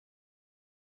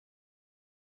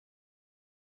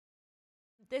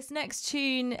This next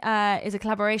tune is a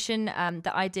collaboration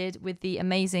that I did with the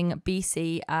amazing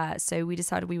Bcee. So we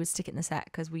decided we would stick it in the set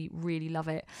because we really love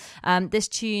it. This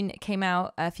tune came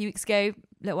out a few weeks ago, a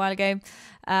little while ago.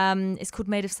 It's called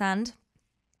Made of Sand.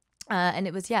 And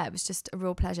it was just a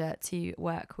real pleasure to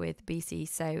work with Bcee.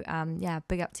 So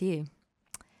big up to you.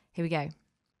 Here we go.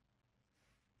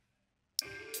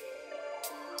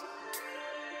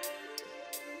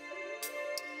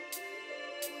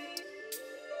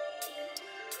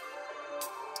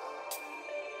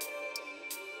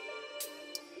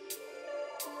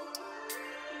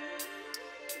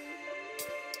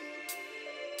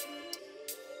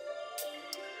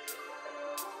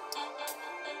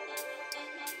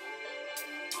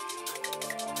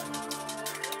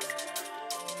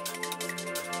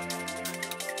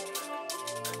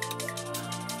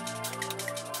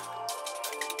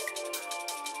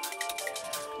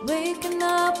 Waking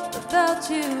up without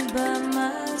you by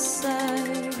my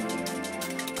side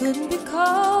couldn't be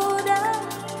colder.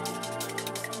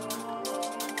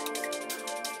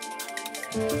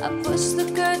 I pushed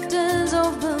the curtains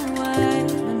open wide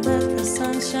and let the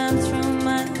sun shine through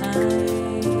my eyes.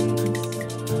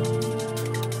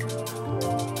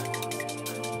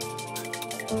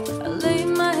 I laid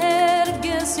my head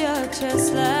against your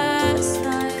chest last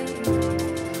night.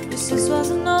 This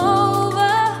wasn't over.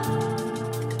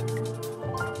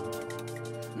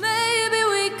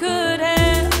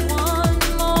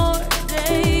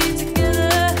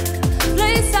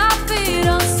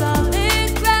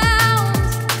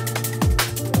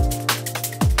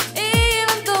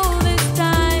 Even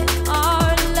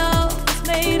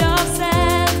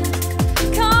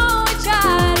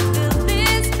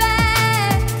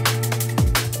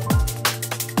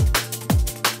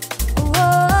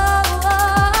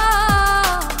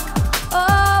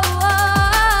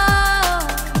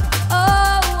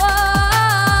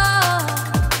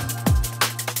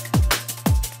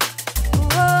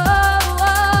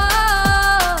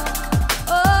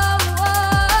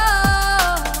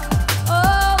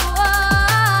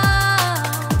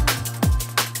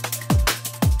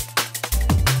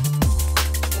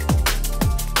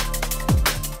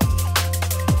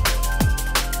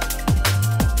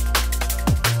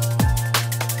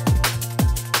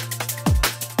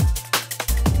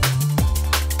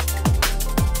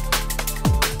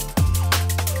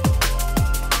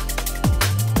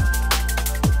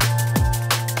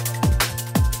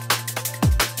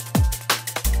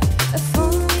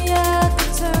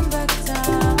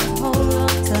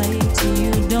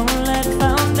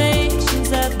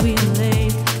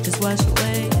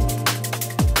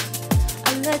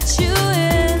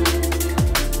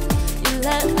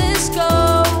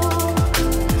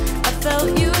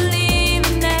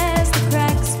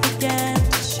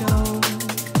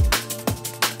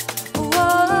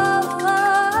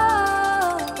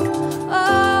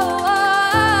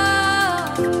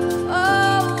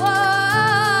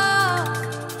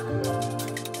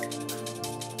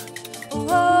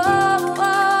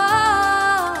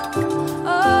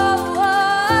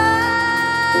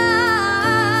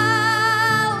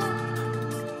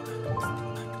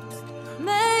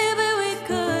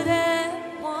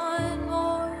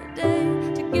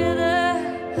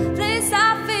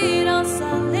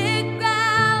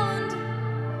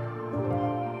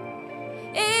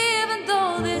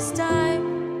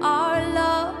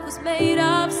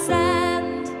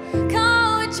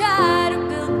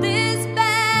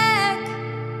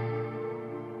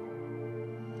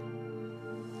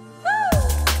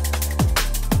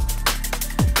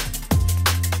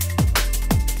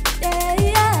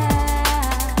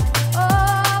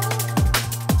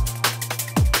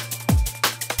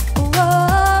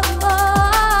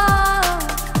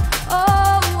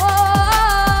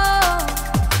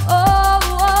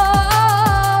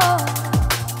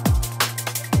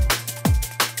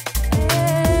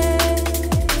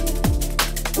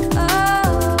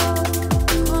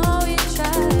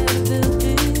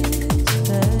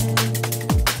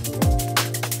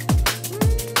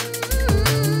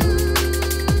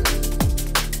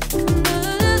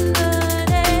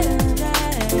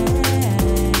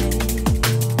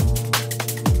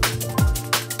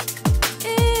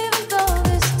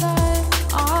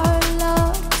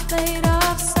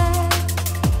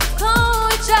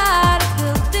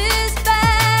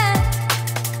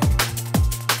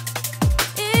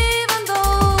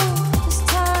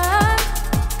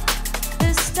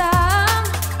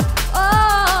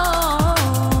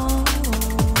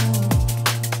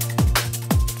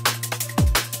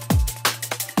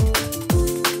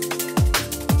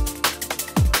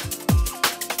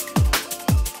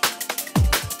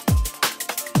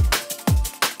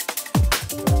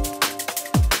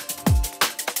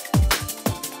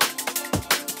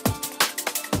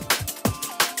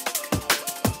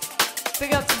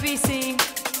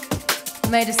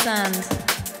Made of Sand.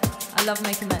 I love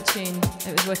making that tune.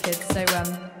 It was wicked. So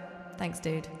thanks,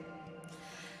 dude.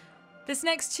 This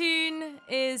next tune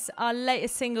is our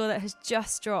latest single that has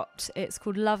just dropped. It's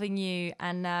called Loving You,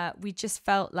 and we just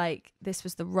felt like this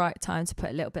was the right time to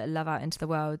put a little bit of love out into the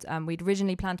world. We'd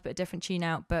originally planned to put a different tune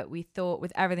out, but we thought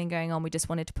with everything going on, we just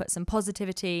wanted to put some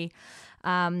positivity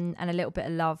and a little bit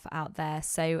of love out there.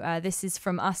 So this is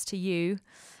from us to you.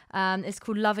 It's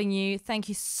called Loving You. Thank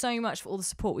you so much for all the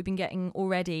support we've been getting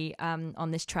already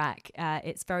on this track.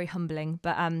 It's very humbling,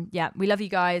 but yeah, we love you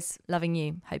guys. Loving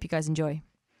you. Hope you guys enjoy.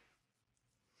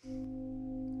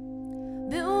 Been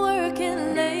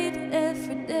working late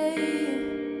every day,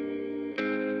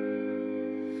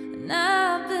 and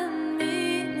I've been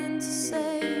meaning to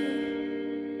say,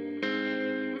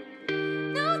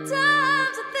 no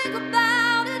time to think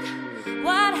about it.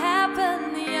 What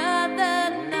happened the other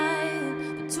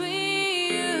night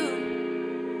between you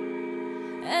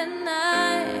and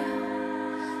I?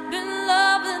 Been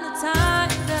loving the time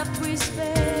that we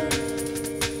spent.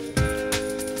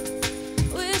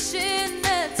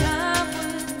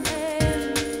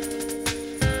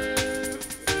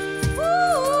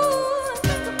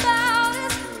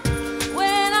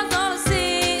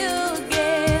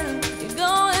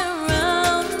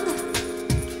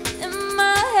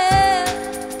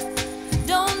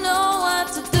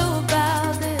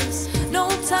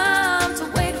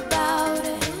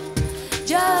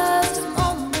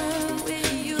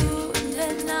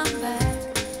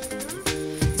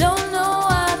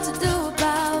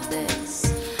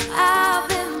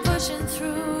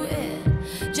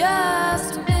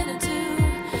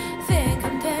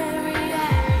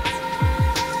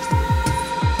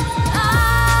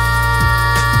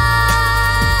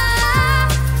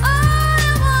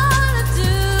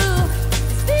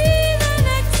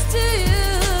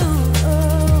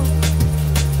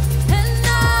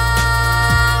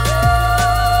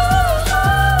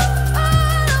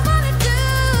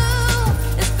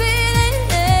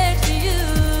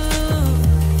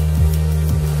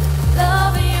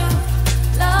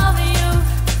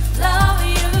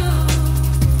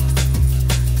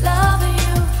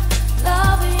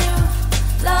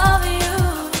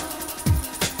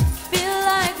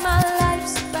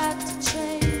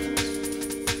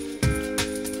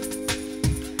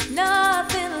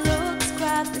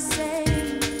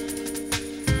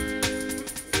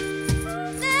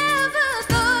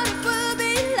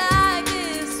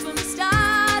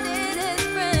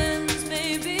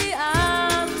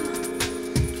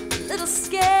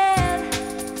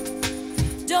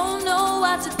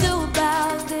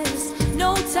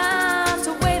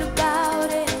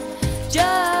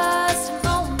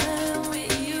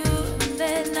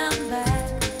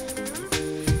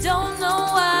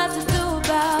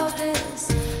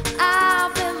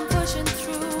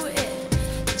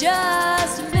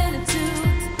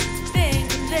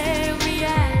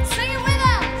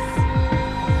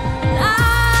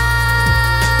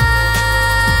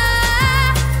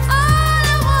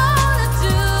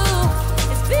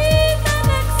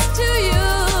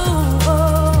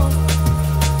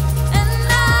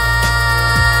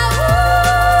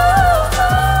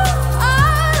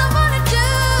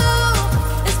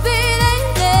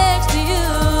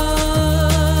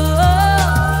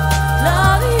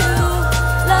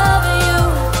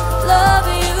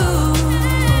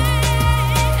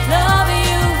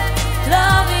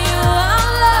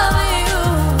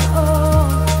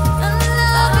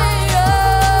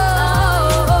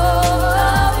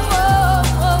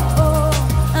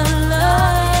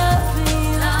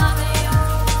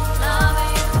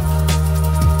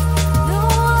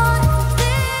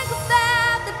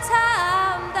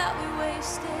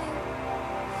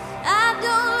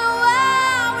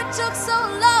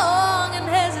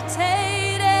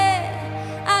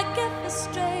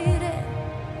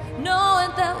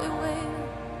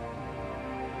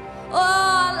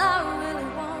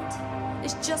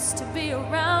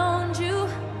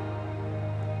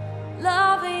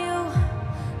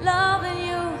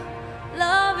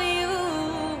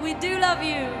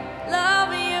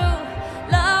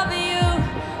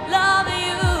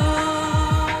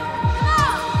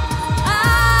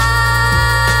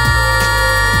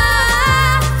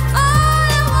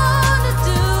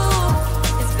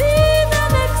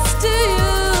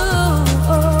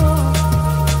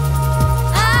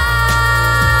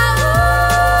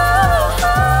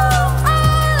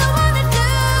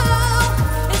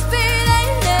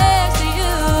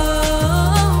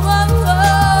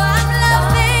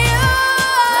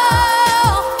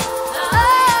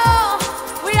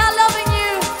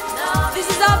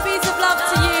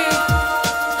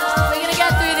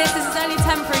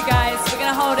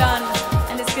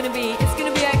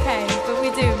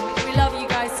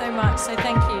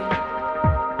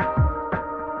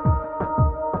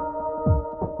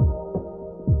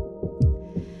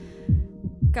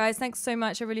 guys, thanks so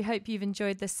much. I really hope you've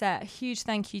enjoyed the set. A huge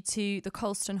thank you to the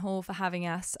Colston Hall for having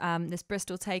us, this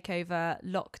Bristol Takeover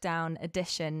Lockdown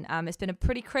edition. It's been a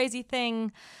pretty crazy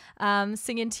thing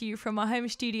singing to you from our home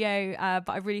studio,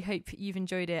 but I really hope you've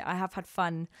enjoyed it. I have had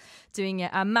fun doing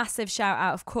it. A massive shout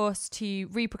out, of course, to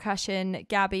Repercussion,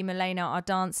 Gabby, Milena, our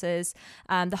dancers,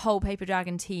 the whole Paper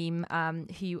Dragon team,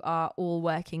 who are all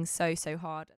working so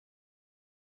hard.